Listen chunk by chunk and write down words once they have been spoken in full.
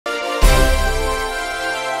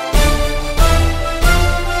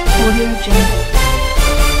Audio Jungle.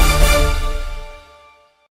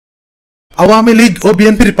 Awami League ও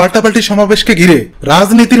বিএনপির পাল্টাপাল্টি সমাবেশকে ঘিরে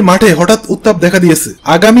রাজনীতির মাঠে হঠাৎ উত্তাপ দেখা দিয়েছে।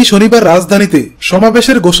 আগামী শনিবার রাজধানীতে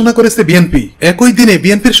সমাবেশের ঘোষণা করেছে বিএনপি। একই দিনে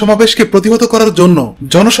বিএনপির সমাবেশকে প্রতিহত করার জন্য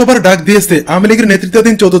জনসভার ডাক দিয়েছে আওয়ামী লীগের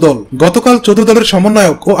নেতৃত্বাধীন 14 দল। গতকাল 14 দলের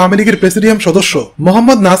সমন্বয়ক ও আওয়ামী লীগের প্রেসিডিয়াম সদস্য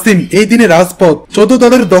মোহাম্মদ নাসিম এই দিনে রাজপথ 14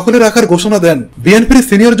 দলের দখলে রাখার ঘোষণা দেন। বিএনপির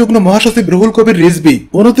সিনিয়র যুগ্ম মহাসচিব রুহুল কবির রিজভী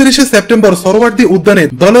 29 সেপ্টেম্বর সরোয়ার্দী উদ্যানে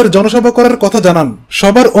দলের জনসভা করার কথা জানান।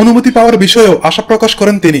 সবার অনুমতি পাওয়ার বিষয়েও আশা প্রকাশ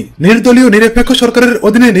করেন তিনি। নির্দলীয় নিরপেক্ষ সরকারের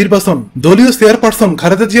অধীনে নির্বাচন, দলীয় চেয়ারপারসন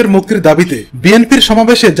খালেদা জিয়ার মুক্তির দাবিতে বিএনপির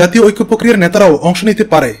সমাবেশে জাতীয় ঐক্য প্রক্রিয়ার নেতারাও অংশ নিতে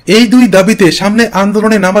পারে। এই দুই দাবিতে সামনে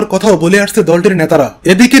আন্দোলনে নামার কথাও বলে আসছে দলটির নেতারা।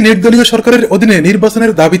 এদিকে নির্দলীয় সরকারের অধীনে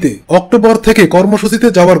নির্বাচনের দাবিতে অক্টোবর থেকে কর্মসূচিতে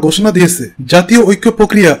যাওয়ার ঘোষণা দিয়েছে জাতীয় ঐক্য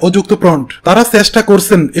প্রক্রিয়া ও যুক্তফ্রন্ট। তারা চেষ্টা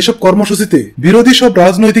করছেন এসব কর্মসূচিতে বিরোধী সব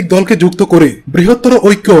রাজনৈতিক দলকে যুক্ত করে বৃহত্তর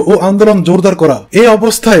ঐক্য ও আন্দোলন জোরদার করা। এই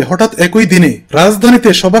অবস্থায় হঠাৎ একই দিনে রাজধানীতে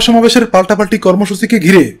সভা সমাবেশের পাল্টাপাল্টি কর্মসূচিকে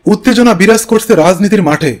ঘিরে উত্তেজনা বিরাজ করছে রাজনীতির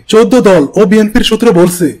মাঠে। 14 দল ও বিএনপির সূত্র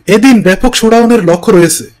বলছে এদিন ব্যাপক শোডাউনের লক্ষ্য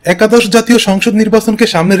রয়েছে। একাদশ জাতীয় সংসদ নির্বাচনকে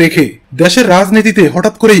সামনে রেখে দেশের রাজনীতিতে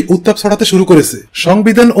হঠাৎ করেই উত্তাপ ছড়াতে শুরু করেছে।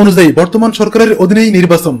 সংবিধান অনুযায়ী বর্তমান সরকারের অধীনেই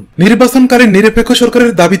নির্বাচনকারী নিরপেক্ষ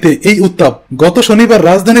সরকারের দাবিতে এই উত্তাপ। গত শনিবার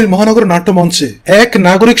রাজধানীর মহানগর নাট্যমঞ্চে এক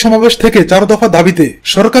নাগরিক সমাবেশ থেকে 4 দফা দাবিতে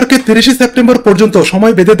সরকারকে 30 সেপ্টেম্বর পর্যন্ত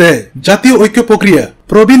সময় বেঁধে দেয় জাতীয় ঐক্য প্রক্রিয়া।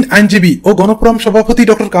 প্রবীণ আইনজীবী ও গণফোরাম সভাপতি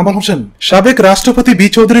ডক্টর কামাল হোসেন, সাবেক রাষ্ট্রপতি বি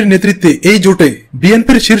চৌধুরীর নেতৃত্বে এই জোটে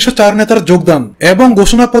বিএনপির শীর্ষ 4 নেতার যোগদান এবং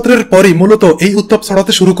ঘোষণাপত্রের পরই মূলত এই উত্তাপ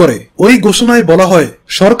ছড়াতে শুরু করে। ওই ঘোষণায় বলা হয়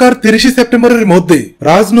সরকার 30 সেপ্টেম্বরের মধ্যে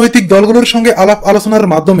রাজনৈতিক দলগুলোর সঙ্গে আলাপ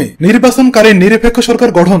আলোচনার মাধ্যমে নির্বাচনকারী নিরপেক্ষ সরকার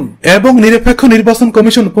গঠন এবং নিরপেক্ষ নির্বাচন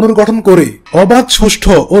কমিশন পুনর্গঠন করে অবাধ,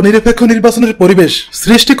 সুষ্ঠু ও নিরপেক্ষ নির্বাচনের পরিবেশ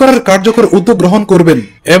সৃষ্টি করার কার্যকর উদ্যোগ গ্রহণ করবেন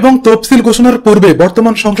এবং তফসিল ঘোষণার পূর্বে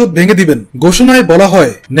বর্তমান সংসদ ভেঙে দিবেন। ঘোষণায় বলা হয়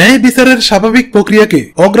ন্যায় বিচারের স্বাভাবিক প্রক্রিয়াকে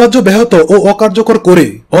অগ্রাহ্য, ব্যাহত ও অকার্যকর করে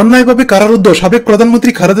অন্যায়ভাবে কারারুদ্ধ সাবেক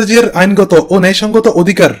প্রধানমন্ত্রী খালেদা জিয়ার আইনগত ও ন্যায়সঙ্গত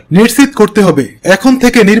অধিকার নিশ্চিত করতে হবে। এখন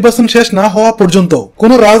থেকে নির্বাচন শেষ না হওয়া পর্যন্ত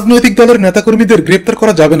কোন রাজনৈতিক দলের নেতাকর্মীদের গ্রেপ্তার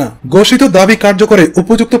করা যাবে না। ঘোষিত দাবি কার্যকরে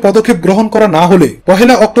উপযুক্ত পদক্ষেপ গ্রহণ করা না হলে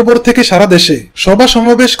 1 অক্টোবর থেকে সারা দেশে সভা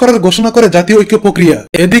সমাবেশ করার ঘোষণা করে জাতীয় ঐক্য প্রক্রিয়া।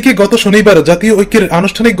 এদিকে গত শনিবার জাতীয় ঐক্যের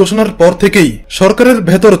আনুষ্ঠানিক ঘোষণার পর থেকেই সরকারের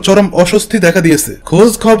ভেতর চরম অস্বস্তি দেখা দিয়েছে।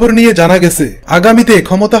 খোঁজ খবর নিয়ে জানা গেছে আগামীতে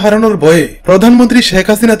ক্ষমতা হারানোর ভয়ে প্রধানমন্ত্রী শেখ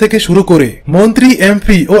হাসিনা থেকে শুরু করে মন্ত্রী,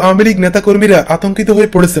 এমপি ও আওয়ামী লীগ নেতাকর্মীরা আতঙ্কিত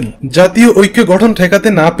হয়ে পড়েছেন। জাতীয় ঐক্য গঠন ঠেকাতে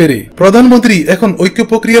না পেরে প্রধানমন্ত্রী এখন ঐক্য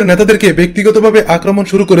প্রক্রিয়ার নেতাদেরকে ব্যক্তিগতভাবে আক্রমণ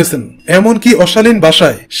শুরু করেছেন। এমনকি অশালীন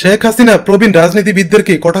ভাষায় শেখ হাসিনা প্রবীণ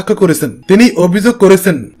রাজনীতিবিদদেরকে কটাক্ষ করেছেন। তিনি অভিযোগ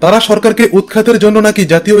করেছেন তারা সরকারকে উৎখাতের জন্য নাকি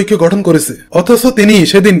জাতীয় ঐক্য গঠন করেছে, অথচ তিনি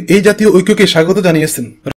সেদিন এই জাতীয় ঐক্যকে স্বাগত জানিয়েছেন।